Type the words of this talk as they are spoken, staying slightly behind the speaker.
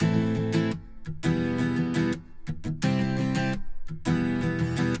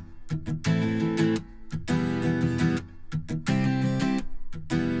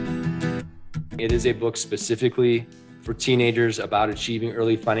It is a book specifically for teenagers about achieving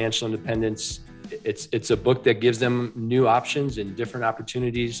early financial independence. It's a book that gives them new options and different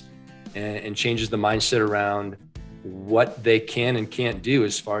opportunities and changes the mindset around what they can and can't do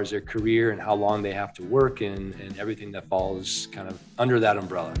as far as their career and how long they have to work and everything that falls kind of under that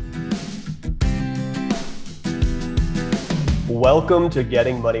umbrella. Welcome to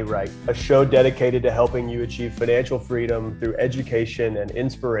Getting Money Right, a show dedicated to helping you achieve financial freedom through education and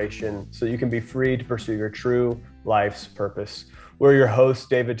inspiration so you can be free to pursue your true life's purpose. We're your hosts,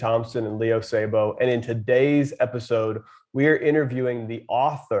 David Thompson and Leo Sabo, and in today's episode, we are interviewing the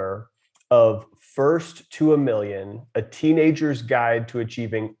author of First to a Million, a teenager's guide to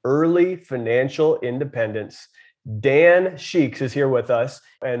achieving early financial independence. Dan Sheeks is here with us,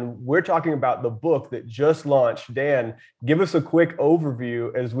 and we're talking about the book that just launched. Dan, give us a quick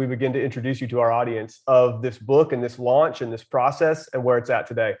overview as we begin to introduce you to our audience of this book and this launch and this process and where it's at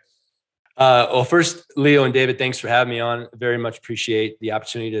today. Well, first, Leo and David, thanks for having me on. Very much appreciate the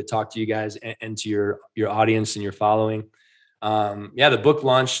opportunity to talk to you guys and to your audience and your following. The book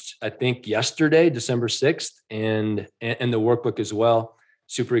launched, I think, yesterday, December 6th, and the workbook as well.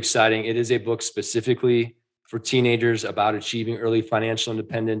 Super exciting. It is a book specifically for teenagers about achieving early financial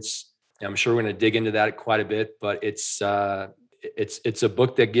independence. I'm sure we're going to dig into that quite a bit, but it's a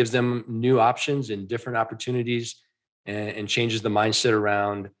book that gives them new options and different opportunities and changes the mindset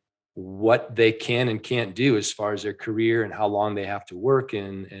around what they can and can't do as far as their career and how long they have to work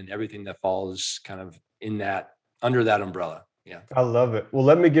and everything that falls kind of in that, under that umbrella. Yeah. I love it. Well,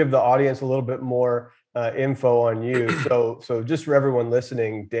 let me give the audience a little bit more info on you. So just for everyone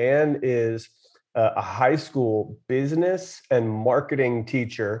listening, Dan is a high school business and marketing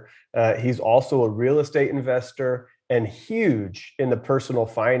teacher. He's also a real estate investor and huge in the personal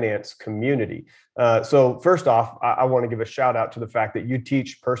finance community. So first off, I want to give a shout out to the fact that you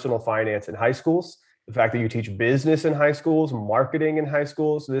teach personal finance in high schools, the fact that you teach business in high schools, marketing in high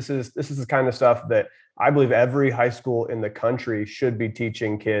schools. This is the kind of stuff that I believe every high school in the country should be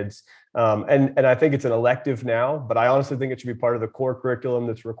teaching kids. And I think it's an elective now, but I honestly think it should be part of the core curriculum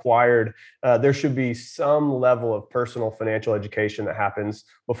that's required. There should be some level of personal financial education that happens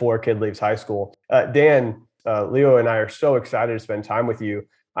before a kid leaves high school. Dan, Leo and I are so excited to spend time with you.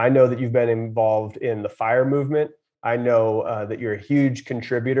 I know that you've been involved in the FIRE movement. I know that you're a huge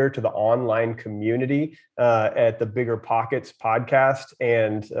contributor to the online community at the Bigger Pockets podcast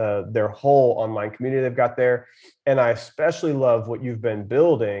and their whole online community they've got there. And I especially love what you've been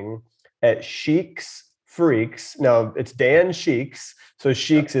building at Sheeks Freaks. Now, it's Dan Sheeks. So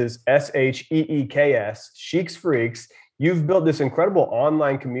Sheeks is Sheeks, Sheeks Freaks. You've built this incredible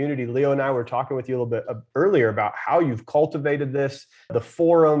online community. Leo and I were talking with you a little bit earlier about how you've cultivated this, the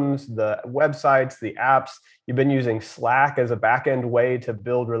forums, the websites, the apps. You've been using Slack as a back-end way to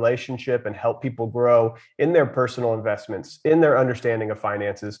build relationship and help people grow in their personal investments, in their understanding of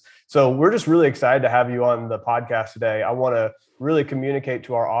finances. So we're just really excited to have you on the podcast today. I want to really communicate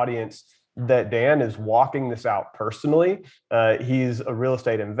to our audience that Dan is walking this out personally. He's a real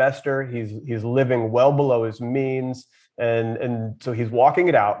estate investor. He's living well below his means. And so he's walking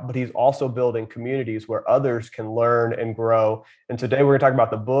it out, but he's also building communities where others can learn and grow. And today we're going to talk about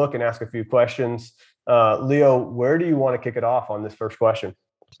the book and ask a few questions. Leo, where do you want to kick it off on this first question?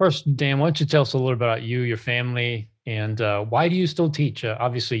 First, Dan, why don't you tell us a little bit about you, your family, and why do you still teach?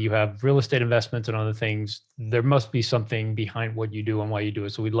 Obviously, you have real estate investments and other things. There must be something behind what you do and why you do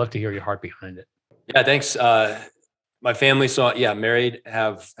it. So we'd love to hear your heart behind it. Yeah, thanks. My family, married,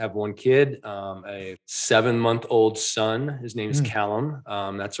 have one kid, a 7-month-old son. His name is Callum.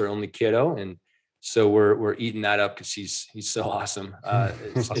 That's our only kiddo. And so we're eating that up because he's so awesome.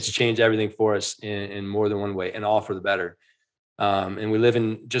 It's changed everything for us in more than one way and all for the better. And we live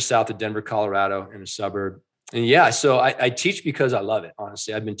in just south of Denver, Colorado, in a suburb. And so I teach because I love it.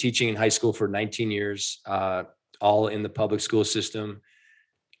 Honestly, I've been teaching in high school for 19 years, all in the public school system,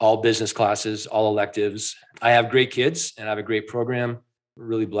 all business classes, all electives. I have great kids and I have a great program.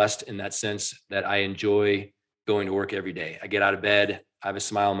 Really blessed in that sense that I enjoy going to work every day. I get out of bed, I have a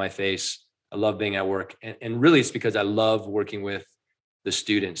smile on my face. I love being at work. And really it's because I love working with the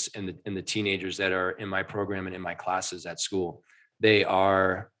students and the teenagers that are in my program and in my classes at school. They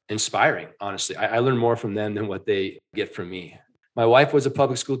are inspiring, honestly. I learn more from them than what they get from me. My wife was a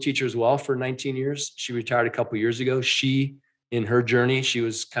public school teacher as well for 19 years. She retired a couple of years ago. In her journey, she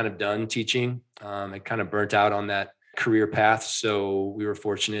was kind of done teaching and kind of burnt out on that career path. So we were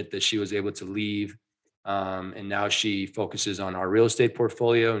fortunate that she was able to leave. And now she focuses on our real estate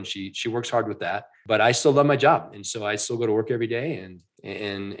portfolio and she works hard with that. But I still love my job. And so I still go to work every day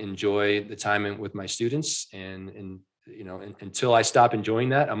and enjoy the time with my students and until I stop enjoying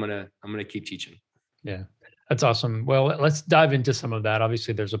that, I'm going to keep teaching. Yeah, that's awesome. Well, let's dive into some of that.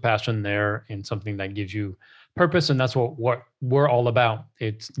 Obviously, there's a passion there and something that gives you purpose, and that's what we're all about.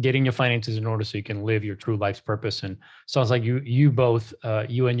 It's getting your finances in order so you can live your true life's purpose. And sounds like you both,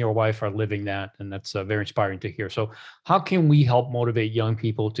 you and your wife, are living that, and that's very inspiring to hear. So, how can we help motivate young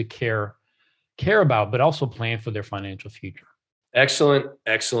people to care about, but also plan for their financial future?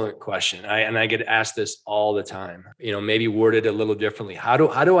 Excellent question. I get asked this all the time, maybe worded a little differently. How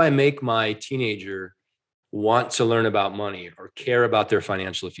do I make my teenager want to learn about money or care about their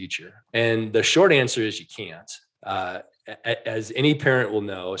financial future? And the short answer is you can't. As any parent will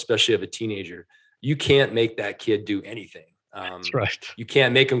know, especially of a teenager, you can't make that kid do anything. That's right. You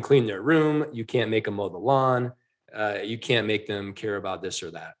can't make them clean their room. You can't make them mow the lawn. You can't make them care about this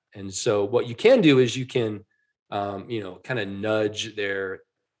or that. And so what you can do is you can kind of nudge their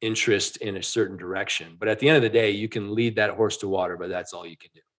interest in a certain direction. But at the end of the day, you can lead that horse to water, but that's all you can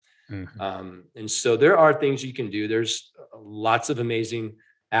do. Mm-hmm. And so there are things you can do. There's lots of amazing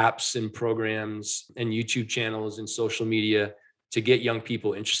apps and programs and YouTube channels and social media to get young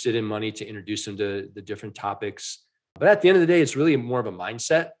people interested in money, to introduce them to the different topics. But at the end of the day, it's really more of a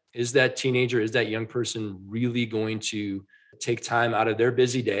mindset. Is that teenager, is that young person really going to take time out of their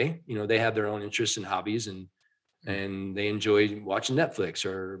busy day? They have their own interests and hobbies, and they enjoy watching Netflix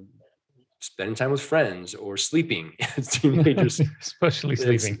or spending time with friends or sleeping. Teenagers, especially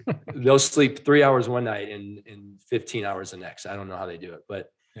sleeping. They'll sleep 3 hours one night and 15 hours the next. I don't know how they do it, but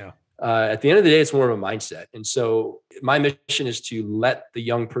yeah. At the end of the day, it's more of a mindset. And so my mission is to let the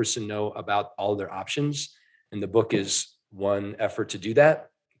young person know about all their options. And the book is one effort to do that.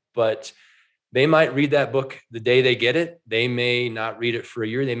 But they might read that book the day they get it. They may not read it for a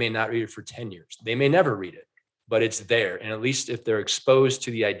year. They may not read it for 10 years. They may never read it, but it's there. And at least if they're exposed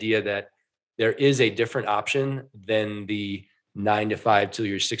to the idea that there is a different option than the 9 to 5 till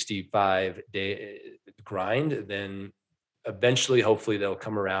you're 65 day grind, then eventually, hopefully they'll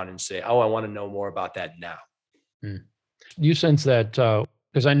come around and say, oh, I want to know more about that now. You sense that,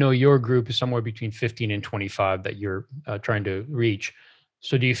 because I know your group is somewhere between 15 and 25 that you're trying to reach.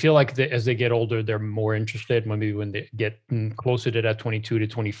 So do you feel like as they get older, they're more interested maybe when they get closer to that 22 to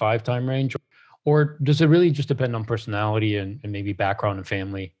 25 time range? Or does it really just depend on personality and maybe background and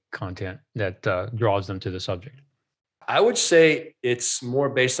family content that draws them to the subject? I would say it's more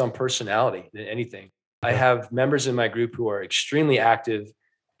based on personality than anything. I have members in my group who are extremely active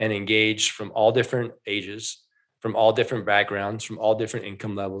and engaged from all different ages, from all different backgrounds, from all different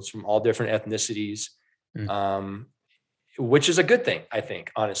income levels, from all different ethnicities, which is a good thing, I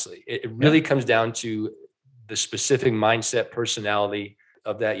think, honestly. It really comes down to the specific mindset, personality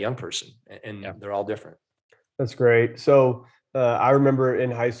of that young person, and they're all different. That's great. So I remember in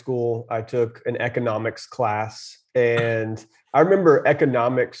high school, I took an economics class, and I remember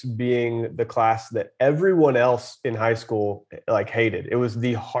economics being the class that everyone else in high school hated. It was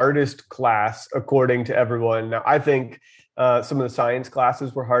the hardest class according to everyone. Now, I think some of the science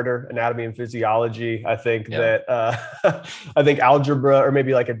classes were harder, anatomy and physiology. I think that I think algebra or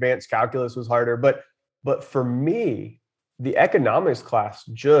maybe advanced calculus was harder. But for me, the economics class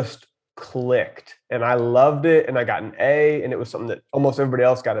just clicked, and I loved it, and I got an A, and it was something that almost everybody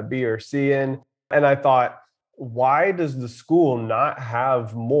else got a B or C in. And I thought, why does the school not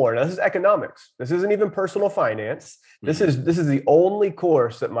have more? Now, this is economics. This isn't even personal finance. This is the only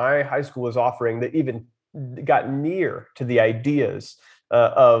course that my high school was offering that even got near to the ideas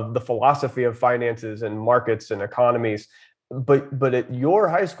of the philosophy of finances and markets and economies. But at your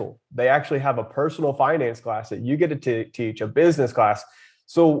high school, they actually have a personal finance class that you get to teach, a business class.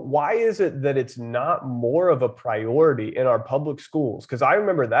 So why is it that it's not more of a priority in our public schools? Because I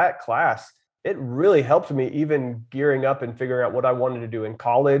remember that class, it really helped me even gearing up and figuring out what I wanted to do in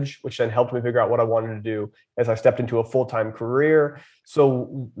college, which then helped me figure out what I wanted to do as I stepped into a full-time career.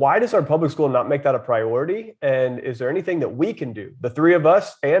 So why does our public school not make that a priority? And is there anything that we can do, the three of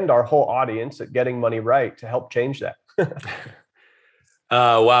us and our whole audience, at Getting Money Right, to help change that?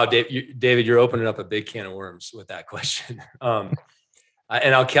 Wow, David, you're opening up a big can of worms with that question.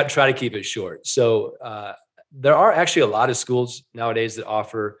 And I'll try to keep it short. So there are actually a lot of schools nowadays that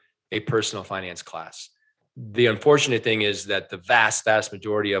offer a personal finance class. The unfortunate thing is that the vast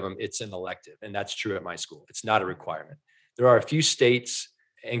majority of them, it's an elective. And that's true at my school. It's not a requirement. There are a few states,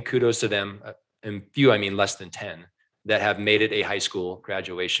 and kudos to them, and few, I mean less than 10, that have made it a high school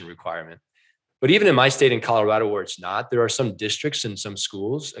graduation requirement. But even in my state in Colorado where it's not, there are some districts and some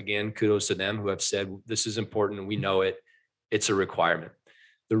schools, again, kudos to them, who have said, this is important and we know it, it's a requirement.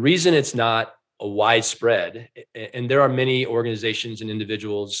 The reason it's not a widespread, and there are many organizations and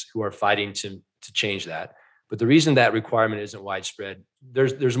individuals who are fighting to change that. But the reason that requirement isn't widespread,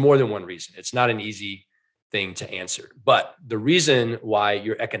 there's more than one reason. It's not an easy thing to answer. But the reason why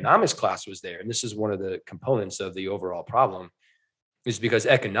your economics class was there, and this is one of the components of the overall problem, is because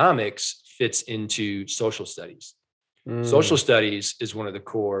economics fits into social studies. Social studies is one of the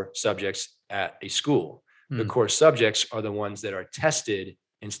core subjects at a school. The core subjects are the ones that are tested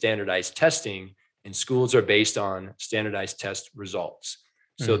in standardized testing, and schools are based on standardized test results.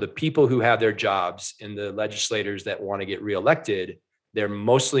 So the people who have their jobs and the legislators that want to get reelected, they're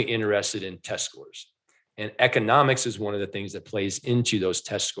mostly interested in test scores. And economics is one of the things that plays into those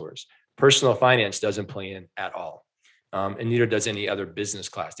test scores. Personal finance doesn't play in at all. And neither does any other business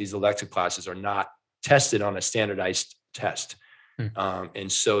class. These elective classes are not tested on a standardized test.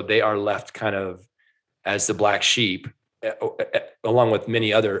 And so they are left kind of as the black sheep, along with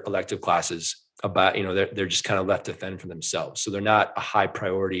many other elective classes about, they're just kind of left to fend for themselves. So they're not a high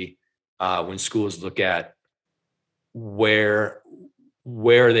priority when schools look at where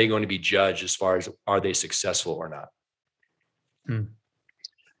are they going to be judged as far as are they successful or not.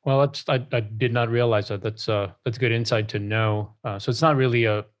 Well, I did not realize that. That's good insight to know. So it's not really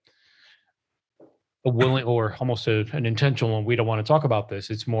a willing or almost an intentional, we don't want to talk about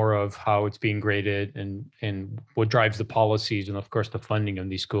this. It's more of how it's being graded and what drives the policies and of course the funding of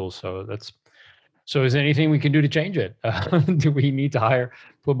these schools. So is there anything we can do to change it? Do we need to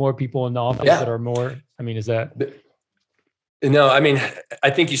put more people in the office that are more, is that? No, I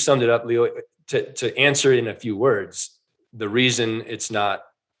think you summed it up, Leo. To answer it in a few words, the reason it's not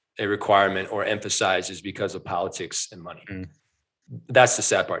a requirement or emphasized is because of politics and money. That's the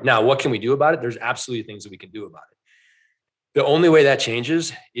sad part. Now, what can we do about it? There's absolutely things that we can do about it. The only way that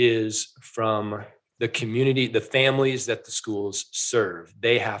changes is from the community, the families that the schools serve.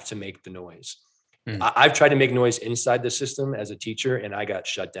 They have to make the noise. I've tried to make noise inside the system as a teacher, and I got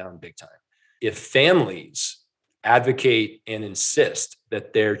shut down big time. If families advocate and insist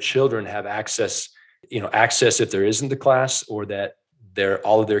that their children have access if there isn't the class or that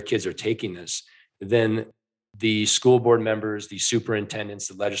all of their kids are taking this, then the school board members, the superintendents,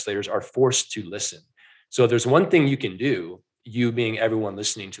 the legislators are forced to listen. So if there's one thing you can do, you being everyone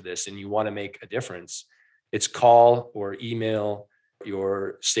listening to this, and you want to make a difference, it's call or email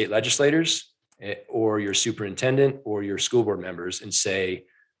your state legislators or your superintendent or your school board members and say,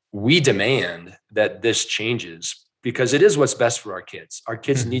 we demand that this changes because it is what's best for our kids. Our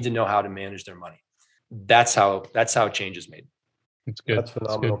kids need to know how to manage their money. That's how change is made. That's good. That's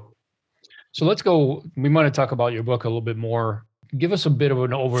phenomenal. That's good. So let's go. We want to talk about your book a little bit more. Give us a bit of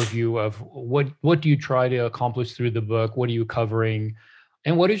an overview of what do you try to accomplish through the book? What are you covering?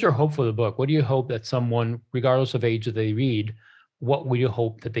 And what is your hope for the book? What do you hope that someone, regardless of age that they read, what would you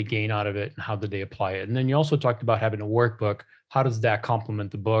hope that they gain out of it and how do they apply it? And then you also talked about having a workbook. How does that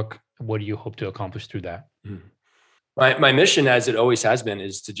complement the book? What do you hope to accomplish through that? My mission, as it always has been,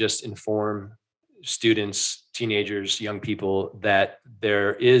 is to just inform students, teenagers, young people that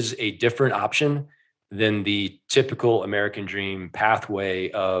there is a different option than the typical American dream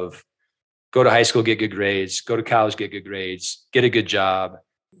pathway of go to high school, get good grades, go to college, get good grades, get a good job,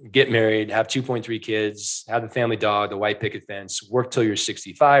 get married, have 2.3 kids, have the family dog, the white picket fence, work till you're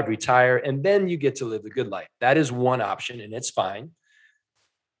 65, retire, and then you get to live the good life. That is one option, and it's fine.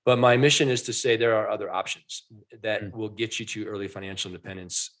 But my mission is to say there are other options that will get you to early financial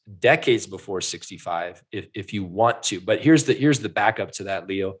independence decades before 65 if you want to. But here's the backup to that,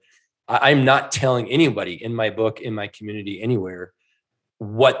 Leo. I'm not telling anybody in my book, in my community, anywhere,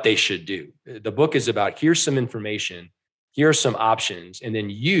 what they should do. The book is about, here's some information, here are some options, and then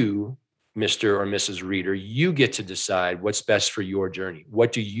you, Mr. or Mrs. Reader, you get to decide what's best for your journey.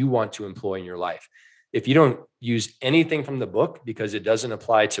 What do you want to employ in your life? If you don't use anything from the book because it doesn't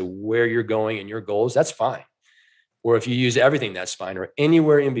apply to where you're going and your goals, that's fine. Or if you use everything, that's fine, or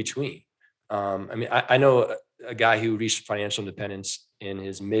anywhere in between. I know a guy who reached financial independence in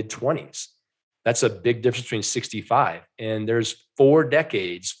his mid-20s. That's a big difference between 65. And there's 4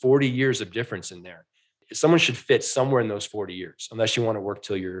 decades, 40 years of difference in there. Someone should fit somewhere in those 40 years, unless you want to work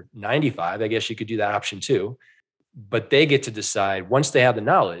till you're 95. I guess you could do that option too. But they get to decide, once they have the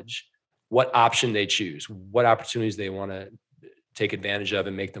knowledge, what option they choose, what opportunities they want to take advantage of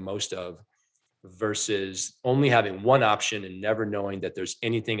and make the most of, versus only having one option and never knowing that there's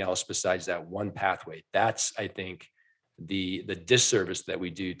anything else besides that one pathway. That's, I think, the disservice that we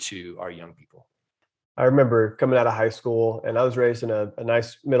do to our young people. I remember coming out of high school, and I was raised in a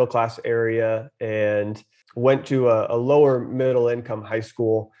nice middle-class area and went to a lower middle income high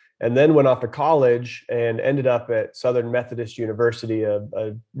school, and then went off to college and ended up at Southern Methodist University,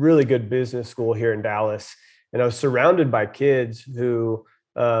 a really good business school here in Dallas. And I was surrounded by kids who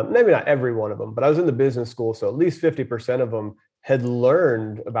maybe not every one of them, but I was in the business school. So at least 50% of them had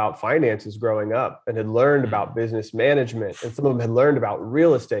learned about finances growing up and had learned about business management. And some of them had learned about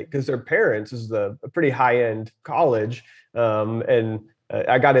real estate because their parents, this is a pretty high end college. And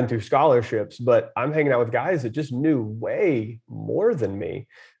I got in through scholarships, but I'm hanging out with guys that just knew way more than me.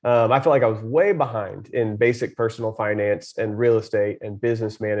 I felt like I was way behind in basic personal finance and real estate and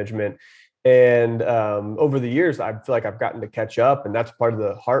business management. And over the years, I feel like I've gotten to catch up, and that's part of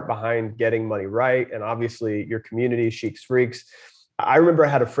the heart behind getting money right. And obviously, your community, Sheeks Freaks. I remember I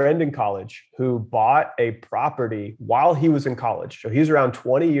had a friend in college who bought a property while he was in college. So he's around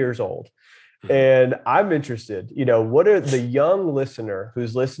 20 years old. And I'm interested, what are the young listener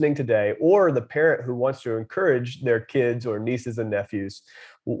who's listening today, or the parent who wants to encourage their kids or nieces and nephews?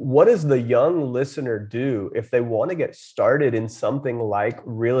 What does the young listener do if they want to get started in something like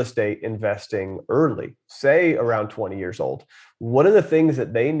real estate investing early, say around 20 years old? What are the things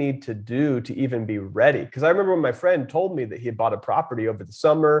that they need to do to even be ready? Because I remember when my friend told me that he had bought a property over the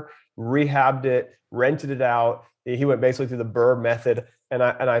summer, rehabbed it, rented it out. He went basically through the Burr method. And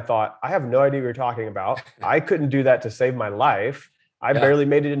I thought, I have no idea what you're talking about. I couldn't do that to save my life. I barely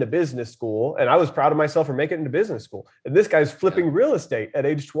made it into business school, and I was proud of myself for making it into business school. And this guy's flipping real estate at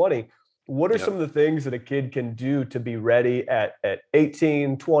age 20. What are some of the things that a kid can do to be ready at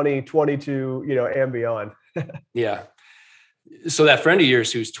 18, 20, 22, and beyond? Yeah. So that friend of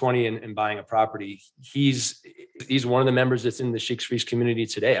yours who's 20 and buying a property, he's one of the members that's in the Sheeks Freaks community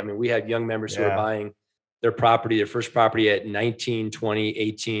today. I mean, we have young members who are buying their first property at 19, 20,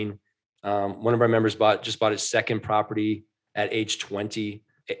 18. One of our members just bought his second property at age 20.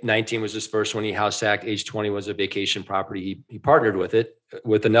 19 was his first one. He house hacked. Age 20 was a vacation property. He partnered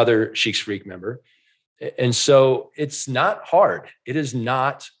with another Sheeks Freak member. And so it's not hard. It is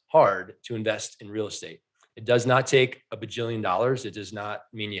not hard to invest in real estate. It does not take $1 bajillion. It does not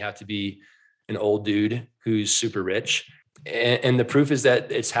mean you have to be an old dude who's super rich. And the proof is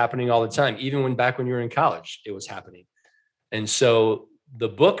that it's happening all the time. Even back when you were in college, it was happening. And so the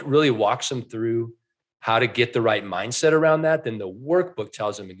book really walks them through how to get the right mindset around that. Then the workbook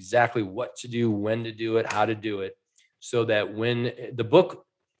tells them exactly what to do, when to do it, how to do it, so that when the book,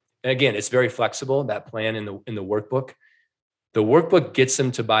 again, it's very flexible, that plan in the workbook gets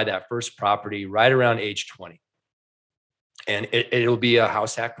them to buy that first property right around age 20. And it'll be a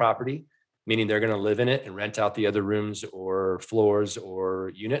house hack property, meaning they're going to live in it and rent out the other rooms or floors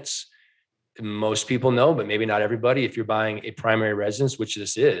or units. Most people know, but maybe not everybody. If you're buying a primary residence, which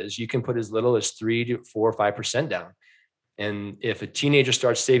this is, you can put as little as 3 to 4 or 5% down. And if a teenager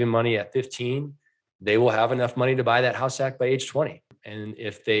starts saving money at 15, they will have enough money to buy that house hack by age 20. And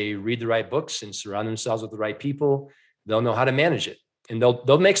if they read the right books and surround themselves with the right people, they'll know how to manage it. And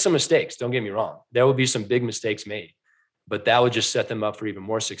they'll make some mistakes. Don't get me wrong. There will be some big mistakes made, but that would just set them up for even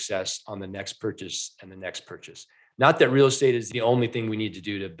more success on the next purchase and the next purchase. Not that real estate is the only thing we need to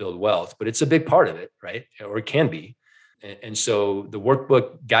do to build wealth, but it's a big part of it, right? Or it can be. And so the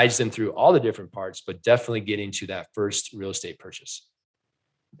workbook guides them through all the different parts, but definitely getting to that first real estate purchase.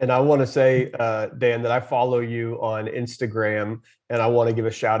 And I want to say, Dan, that I follow you on Instagram, and I want to give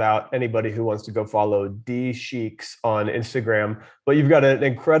a shout out anybody who wants to go follow D Sheeks on Instagram. But you've got an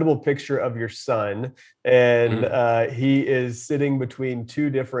incredible picture of your son, and he is sitting between 2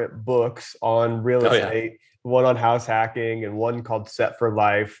 different books on real estate. One on house hacking and one called Set for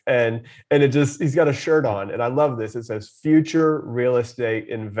Life. And he's got a shirt on, and I love this. It says future real estate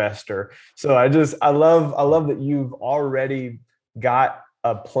investor. So I love that you've already got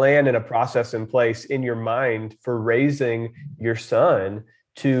a plan and a process in place in your mind for raising your son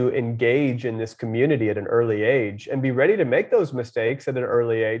to engage in this community at an early age and be ready to make those mistakes at an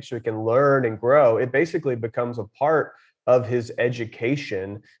early age so he can learn and grow. It basically becomes a part of his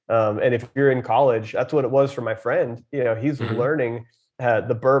education. And if you're in college, that's what it was for my friend. He's learning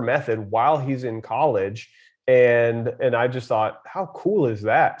the Burr method while he's in college. And I just thought, how cool is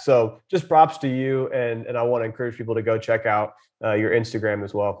that? So just props to you. And I want to encourage people to go check out your Instagram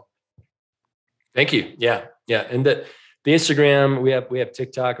as well. Thank you. Yeah. And the Instagram, we have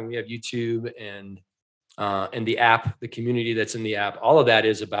TikTok, and we have YouTube, and the app, the community that's in the app. All of that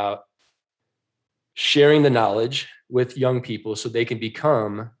is about sharing the knowledge with young people so they can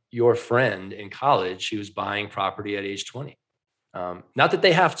become your friend in college who's buying property at age 20. Not that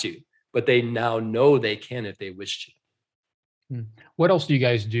they have to, but they now know they can if they wish to. What else do you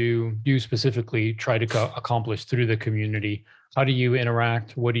guys do specifically try to accomplish through the community? How do you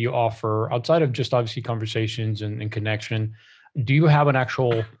interact? What do you offer outside of just obviously conversations and connection? Do you have an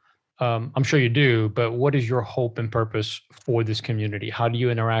actual, I'm sure you do, but what is your hope and purpose for this community? How do you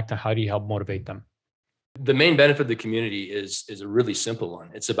interact and how do you help motivate them? The main benefit of the community is a really simple one.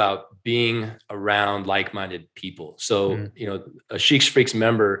 It's about being around like-minded people. So, a Sheeks Freaks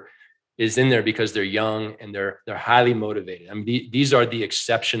member is in there because they're young and they're highly motivated. I mean, these are the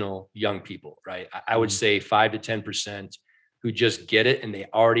exceptional young people, right? I would say 5 to 10% who just get it and they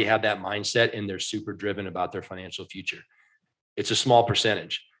already have that mindset and they're super driven about their financial future. It's a small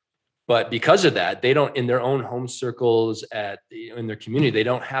percentage. But because of that, they don't, in their own home circles in their community, they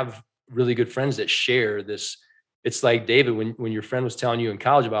don't have really good friends that share this. It's like, David, when your friend was telling you in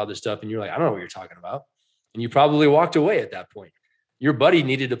college about this stuff and you're like, I don't know what you're talking about. And you probably walked away at that point. Your buddy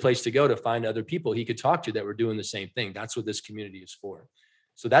needed a place to go to find other people he could talk to that were doing the same thing. That's what this community is for.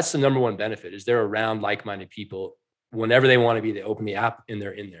 So that's the number one benefit, is they're around like-minded people. Whenever they want to be, they open the app and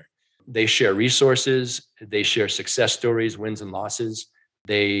they're in there. They share resources. They share success stories, wins and losses.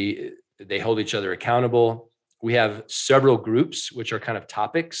 They hold each other accountable. We have several groups, which are kind of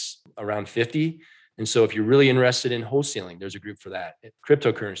topics, around 50. And so if you're really interested in wholesaling, there's a group for that.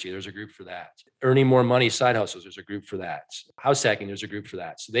 Cryptocurrency, there's a group for that. Earning more money, side hustles, there's a group for that. House hacking, there's a group for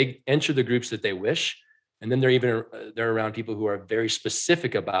that. So they enter the groups that they wish. And then they're around people who are very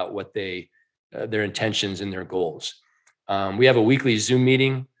specific about what their intentions and their goals. We have a weekly Zoom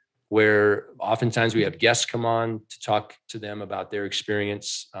meeting where oftentimes we have guests come on to talk to them about their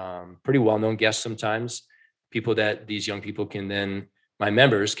experience. Pretty well-known guests sometimes, people that these young people can then, my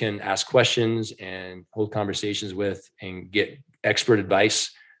members can ask questions and hold conversations with and get expert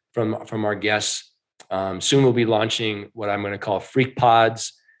advice from our guests. Soon we'll be launching what I'm going to call freak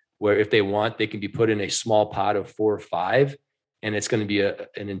pods, where if they want, they can be put in a small pod of 4 or 5. And it's going to be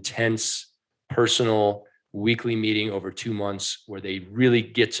an intense, personal, weekly meeting over 2 months where they really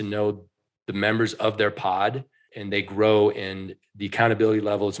get to know the members of their pod and they grow, and the accountability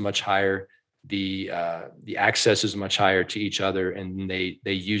level is much higher. The access is much higher to each other, and they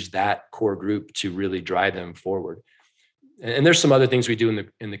use that core group to really drive them forward. And there's some other things we do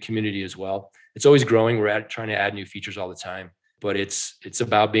in the community as well. It's always growing. We're trying to add new features all the time, but it's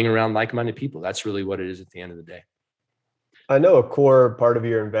about being around like-minded people. That's really what it is at the end of the day. I know a core part of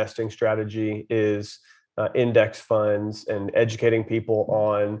your investing strategy is index funds and educating people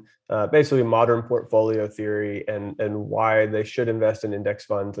on basically modern portfolio theory and why they should invest in index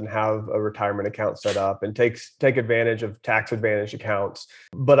funds and have a retirement account set up and take advantage of tax advantage accounts.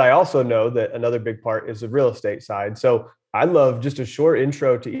 But I also know that another big part is the real estate side. So I'd love just a short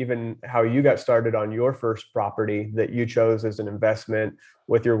intro to even how you got started on your first property that you chose as an investment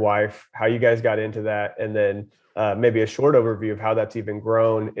with your wife, how you guys got into that, and then maybe a short overview of how that's even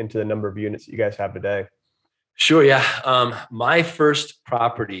grown into the number of units that you guys have today. Sure. Yeah. My first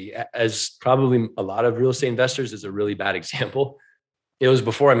property, as probably a lot of real estate investors, is a really bad example. It was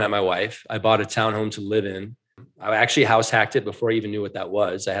before I met my wife. I bought a townhome to live in. I actually house hacked it before I even knew what that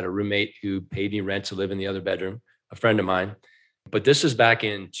was. I had a roommate who paid me rent to live in the other bedroom, a friend of mine. But this was back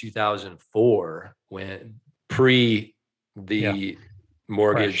in 2004, when the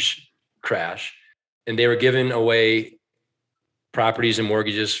mortgage crash. And they were giving away properties and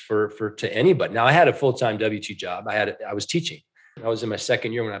mortgages to anybody. Now I had a full-time W-2 job. I was teaching. I was in my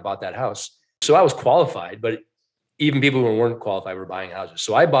second year when I bought that house. So I was qualified, but even people who weren't qualified were buying houses.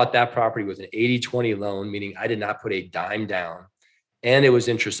 So I bought that property with an 80-20 loan, meaning I did not put a dime down, and it was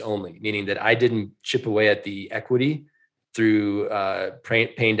interest only, meaning that I didn't chip away at the equity through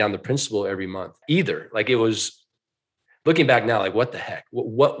paying down the principal every month either. Like, it was, looking back now, like, what the heck?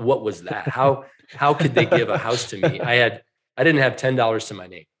 What was that? How could they give a house to me? I didn't have $10 to my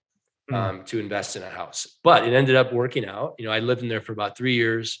name to invest in a house, but it ended up working out. I lived in there for about 3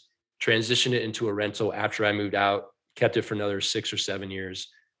 years, transitioned it into a rental after I moved out, kept it for another 6 or 7 years,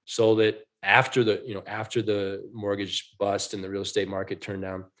 sold it after the mortgage bust and the real estate market turned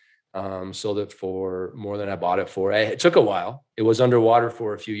down. Sold it for more than I bought it for. It took a while. It was underwater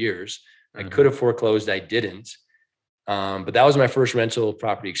for a few years. I could have foreclosed. I didn't. But that was my first rental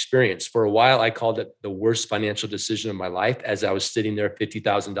property experience. For a while, I called it the worst financial decision of my life, as I was sitting there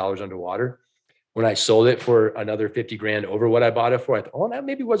 $50,000 underwater. When I sold it for another 50 grand over what I bought it for, I thought, oh, that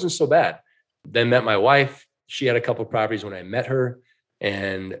maybe wasn't so bad. Then met my wife. She had a couple of properties when I met her.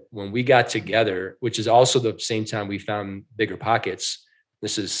 And when we got together, which is also the same time we found Bigger Pockets,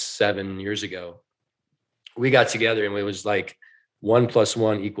 this is 7 years ago, we got together and it was like, 1 +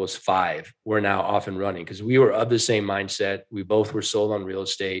 1 = 5. We're now off and running because we were of the same mindset. We both were sold on real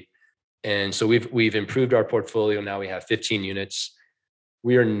estate. And so we've improved our portfolio. Now we have 15 units.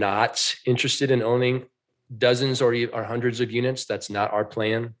 We are not interested in owning dozens or hundreds of units. That's not our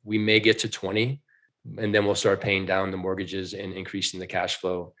plan. We may get to 20, and then we'll start paying down the mortgages and increasing the cash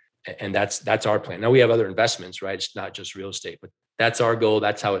flow. And that's our plan. Now we have other investments, right? It's not just real estate, but that's our goal.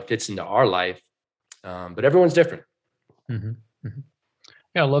 That's how it fits into our life. But everyone's different. Mhm, mhm.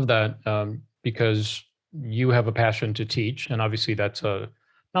 Yeah, I love that, because you have a passion to teach, and obviously that's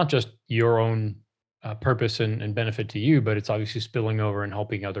not just your own purpose and benefit to you, but it's obviously spilling over and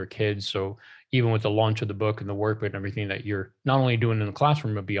helping other kids. So even with the launch of the book and the work and everything that you're not only doing in the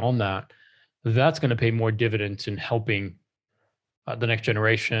classroom, but beyond that, that's going to pay more dividends in helping the next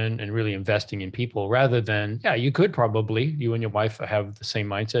generation and really investing in people rather than, yeah, you could probably, you and your wife have the same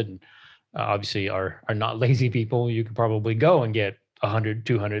mindset and obviously are not lazy people. You could probably go and get 100,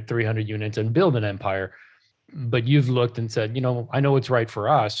 200, 300 units and build an empire. But you've looked and said, I know what's right for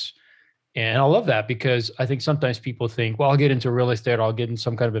us. And I love that because I think sometimes people think, well, I'll get into real estate, I'll get in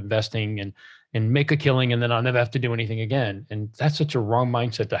some kind of investing and make a killing, and then I'll never have to do anything again. And that's such a wrong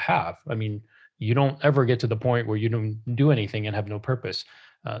mindset to have. I mean, you don't ever get to the point where you don't do anything and have no purpose.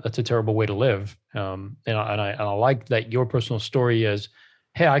 That's a terrible way to live. And I like that your personal story is,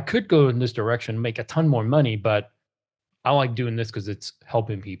 hey, I could go in this direction, make a ton more money, but I like doing this because it's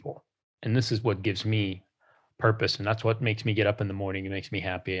helping people. And this is what gives me purpose. And that's what makes me get up in the morning. It makes me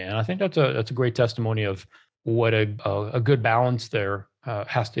happy. And I think that's a great testimony of what a good balance there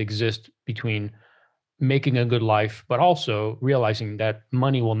has to exist between making a good life, but also realizing that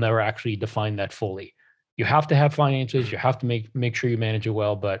money will never actually define that fully. You have to have finances, you have to make sure you manage it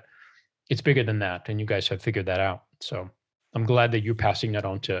well, but it's bigger than that. And you guys have figured that out. So I'm glad that you're passing that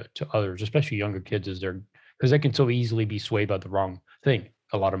on to others, especially younger kids as they're because they can so easily be swayed by the wrong thing,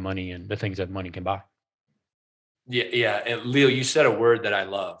 a lot of money and the things that money can buy. Yeah, yeah. And Leo, you said a word that I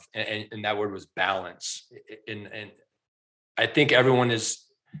love, and that word was balance. And I think they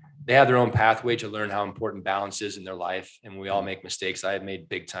have their own pathway to learn how important balance is in their life. And we all make mistakes. I have made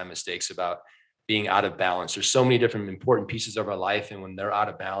big time mistakes about being out of balance. There's so many different important pieces of our life. And when they're out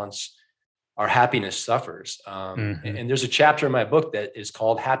of balance, our happiness suffers. And there's a chapter in my book that is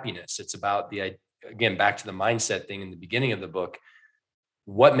called Happiness. It's about again, back to the mindset thing in the beginning of the book.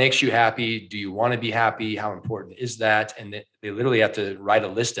 What makes you happy? Do you want to be happy? How important is that? And they literally have to write a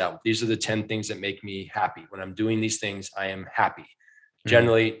list out. These are the 10 things that make me happy. When I'm doing these things, I am happy.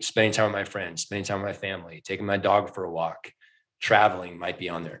 Generally, spending time with my friends, spending time with my family, taking my dog for a walk, traveling might be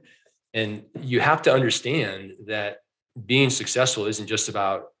on there. And you have to understand that being successful isn't just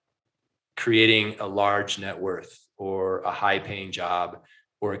about creating a large net worth or a high paying job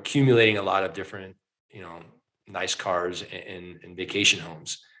or accumulating a lot of different, nice cars and vacation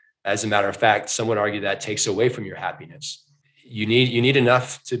homes. As a matter of fact, some would argue that takes away from your happiness. You need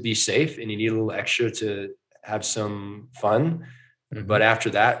enough to be safe, and you need a little extra to have some fun. But after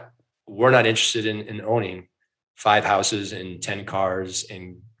that, we're not interested in owning 5 houses and 10 cars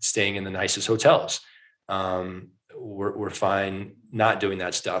and staying in the nicest hotels. We're fine not doing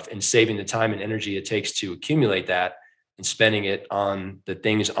that stuff and saving the time and energy it takes to accumulate that and spending it on the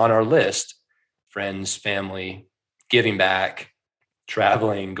things on our list: friends, family, giving back,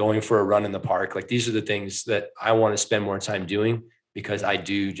 traveling, going for a run in the park. Like, these are the things that I want to spend more time doing because I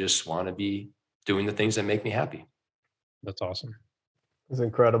do just want to be doing the things that make me happy. That's awesome. It's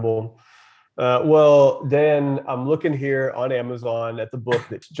incredible. Well, Dan, I'm looking here on Amazon at the book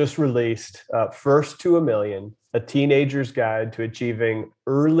that's just released, First to a Million, A Teenager's Guide to Achieving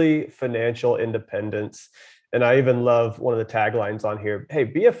Early Financial Independence. And I even love one of the taglines on here. Hey,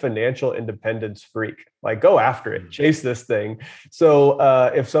 be a financial independence freak. Like, go after it, chase this thing. So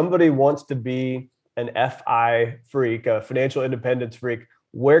if somebody wants to be an FI freak, a financial independence freak,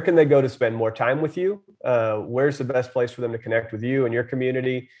 where can they go to spend more time with you? Where's the best place for them to connect with you and your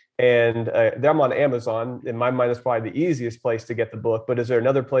community? And I'm on Amazon. In my mind, that's probably the easiest place to get the book. But is there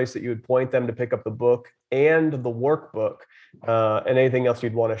another place that you would point them to pick up the book and the workbook, and anything else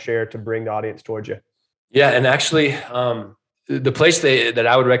you'd want to share to bring the audience towards you? Yeah. And actually, the place that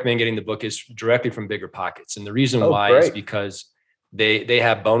I would recommend getting the book is directly from Bigger Pockets. And the reason why is because they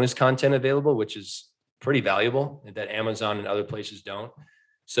have bonus content available, which is pretty valuable, that Amazon and other places don't.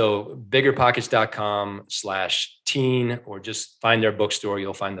 So biggerpockets.com/teen, or just find their bookstore.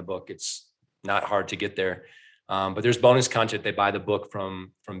 You'll find the book. It's not hard to get there. But there's bonus content. They buy the book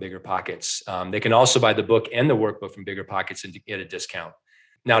from Bigger Pockets. They can also buy the book and the workbook from Bigger Pockets and to get a discount.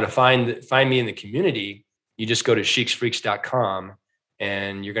 Now, to find me in the community, you just go to sheeksfreaks.com,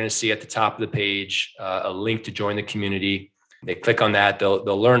 and you're going to see at the top of the page a link to join the community. They click on that.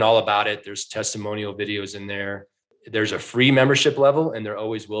 They'll learn all about it. There's testimonial videos in there. There's a free membership level, and there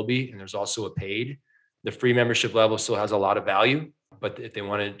always will be. And there's also a paid. The free membership level still has a lot of value, but if they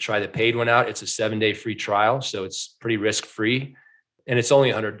want to try the paid one out, it's a 7-day free trial. So it's pretty risk-free, and it's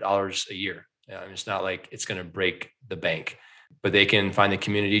only $100 a year. It's not like it's going to break the bank, but they can find the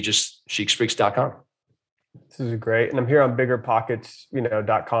community, just sheeksfreaks.com. This is great. And I'm here on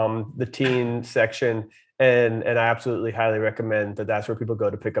biggerpockets.com, the teen section. And I absolutely highly recommend that that's where people go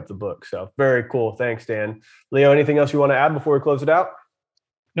to pick up the book. So very cool. Thanks, Dan. Leo, anything else you want to add before we close it out?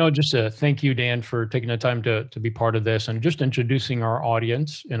 No, just thank you, Dan, for taking the time to be part of this and just introducing our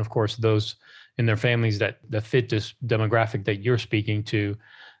audience. And of course, those in their families that fit this demographic that you're speaking to.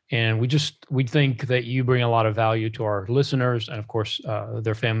 And we think that you bring a lot of value to our listeners and of course,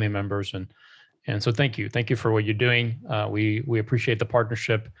 their family members. And so thank you for what you're doing. We appreciate the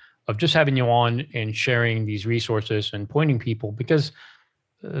partnership of just having you on and sharing these resources and pointing people, because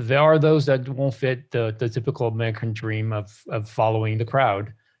there are those that won't fit the typical American dream of following the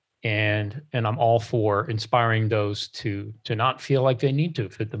crowd. And I'm all for inspiring those to not feel like they need to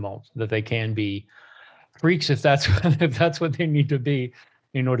fit the mold, that they can be freaks if that's what they need to be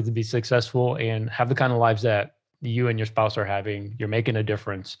in order to be successful and have the kind of lives that you and your spouse are having. You're making a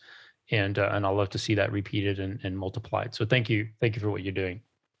difference. And I'd love to see that repeated and multiplied. So thank you for what you're doing.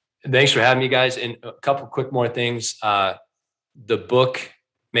 Thanks for having me, guys. And a couple quick more things. The book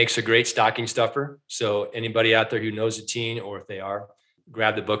makes a great stocking stuffer. So anybody out there who knows a teen, or if they are,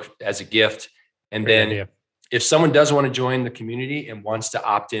 grab the book as a gift. And Great then idea. If someone does want to join the community and wants to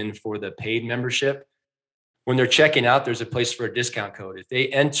opt in for the paid membership, when they're checking out, there's a place for a discount code. If they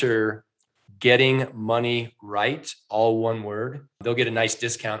enter Getting Money Right, all one word, they'll get a nice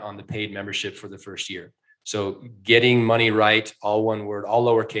discount on the paid membership for the first year. So Getting Money Right, all one word, all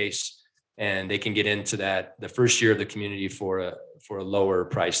lowercase, and they can get into that the first year of the community for a lower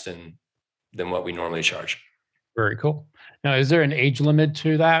price than what we normally charge. Very cool. Now, is there an age limit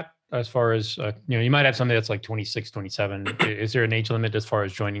to that as far as, you might have something that's like 26, 27. Is there an age limit as far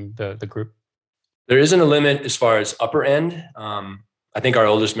as joining the group? There isn't a limit as far as upper end. I think our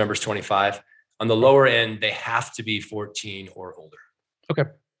oldest member is 25. On the lower end, they have to be 14 or older. Okay.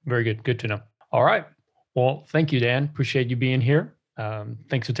 Very good. Good to know. All right. Well, thank you, Dan. Appreciate you being here.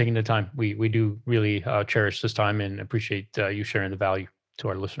 Thanks for taking the time. We do really cherish this time and appreciate you sharing the value to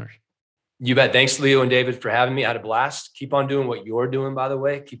our listeners. You bet. Thanks, Leo and David, for having me. I had a blast. Keep on doing what you're doing, by the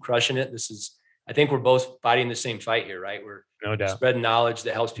way. Keep crushing it. I think we're both fighting the same fight here, right? We're no doubt spreading knowledge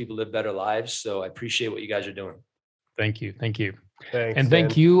that helps people live better lives. So I appreciate what you guys are doing. Thank you. Thank you. Thanks, and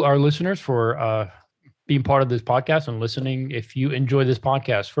thank you, our listeners, for being part of this podcast and listening. If you enjoy this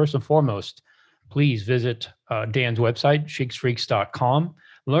podcast, first and foremost, please visit Dan's website, sheeksfreaks.com.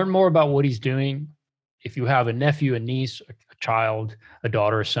 Learn more about what he's doing. If you have a nephew, a niece, a child, a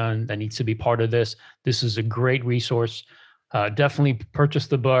daughter, a son that needs to be part of this is a great resource. Definitely purchase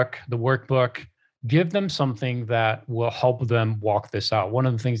the book, the workbook. Give them something that will help them walk this out. One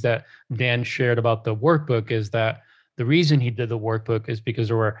of the things that Dan shared about the workbook is that the reason he did the workbook is because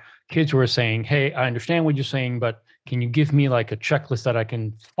there were kids who were saying, hey, I understand what you're saying, but can you give me like a checklist that I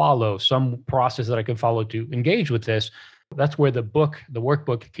can follow, some process that I can follow to engage with this? That's where the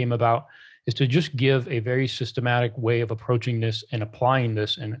workbook came about, is to just give a very systematic way of approaching this and applying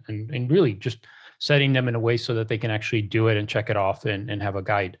this and really just setting them in a way so that they can actually do it and check it off and have a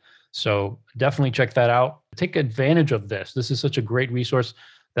guide. So definitely check that out. Take advantage of this. This is such a great resource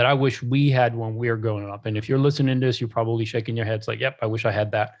that I wish we had when we were growing up. And if you're listening to this, you're probably shaking your heads like, yep, I wish I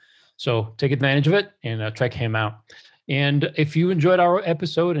had that. So take advantage of it and check him out. And if you enjoyed our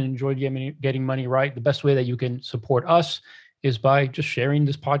episode and enjoyed Getting Money Right, the best way that you can support us is by just sharing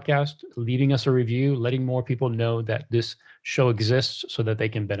this podcast, leaving us a review, letting more people know that this show exists so that they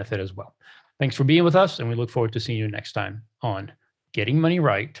can benefit as well. Thanks for being with us, and we look forward to seeing you next time on Getting Money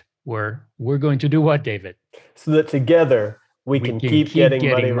Right, where we're going to do what, David? So that together we can keep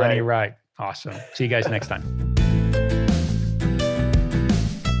getting money right. Awesome. See you guys next time.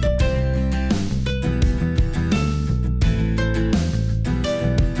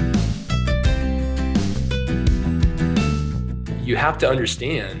 You have to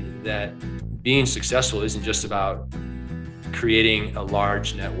understand that being successful isn't just about creating a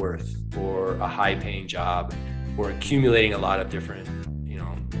large net worth or a high paying job or accumulating a lot of different,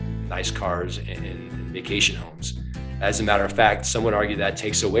 nice cars and vacation homes. As a matter of fact, some would argue that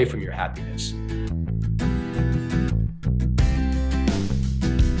takes away from your happiness.